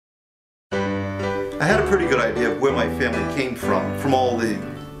I had a pretty good idea of where my family came from all the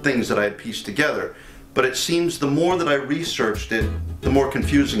things that I had pieced together, but it seems the more that I researched it, the more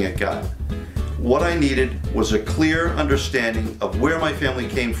confusing it got. What I needed was a clear understanding of where my family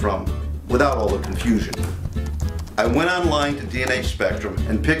came from without all the confusion. I went online to DNA Spectrum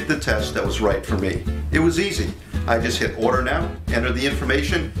and picked the test that was right for me. It was easy. I just hit order now, entered the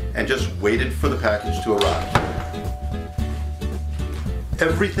information, and just waited for the package to arrive.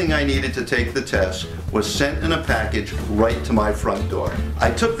 Everything I needed to take the test was sent in a package right to my front door.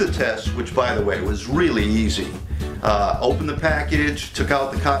 I took the test, which by the way was really easy. Opened the package, took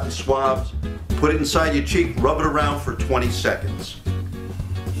out the cotton swabs, put it inside your cheek, rub it around for 20 seconds.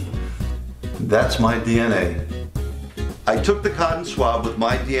 That's my DNA. I took the cotton swab with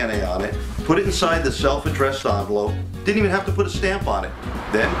my DNA on it, put it inside the self-addressed envelope, didn't even have to put a stamp on it.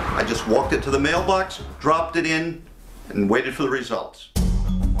 Then I just walked it to the mailbox, dropped it in, and waited for the results.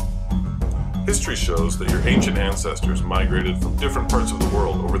 History shows that your ancient ancestors migrated from different parts of the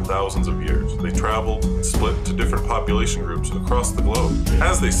world over thousands of years. They traveled and split to different population groups across the globe.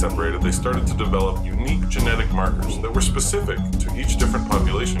 As they separated, they started to develop unique genetic markers that were specific to each different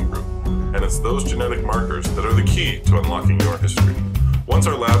population group. And it's those genetic markers that are the key to unlocking your history. Once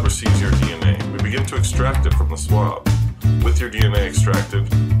our lab receives your DNA, we begin to extract it from the swab. With your DNA extracted,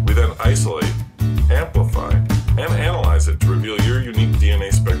 we then isolate, amplify, and analyze it to reveal your unique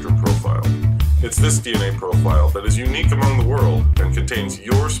DNA spectrum profile. It's this DNA profile that is unique among the world and contains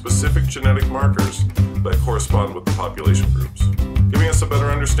your specific genetic markers that correspond with the population groups, giving us a better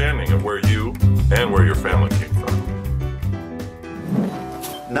understanding of where you and where your family came from.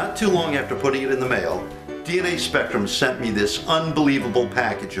 Not too long after putting it in the mail, DNA Spectrum sent me this unbelievable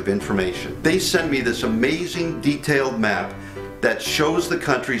package of information. They sent me this amazing detailed map that shows the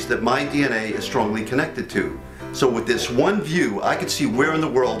countries that my DNA is strongly connected to. So with this one view, I could see where in the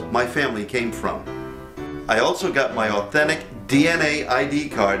world my family came from. I also got my authentic DNA ID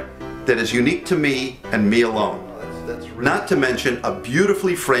card that is unique to me and me alone. Not to mention a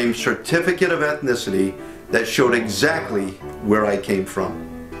beautifully framed certificate of ethnicity that showed exactly where I came from.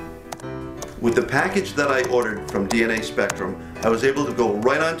 With the package that I ordered from DNA Spectrum, I was able to go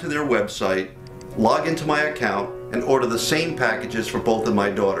right onto their website, log into my account, and order the same packages for both of my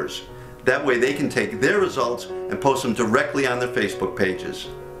daughters. That way they can take their results and post them directly on their Facebook pages.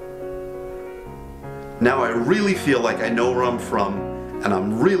 Now I really feel like I know where I'm from, and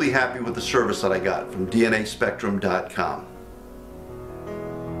I'm really happy with the service that I got from DNAspectrum.com.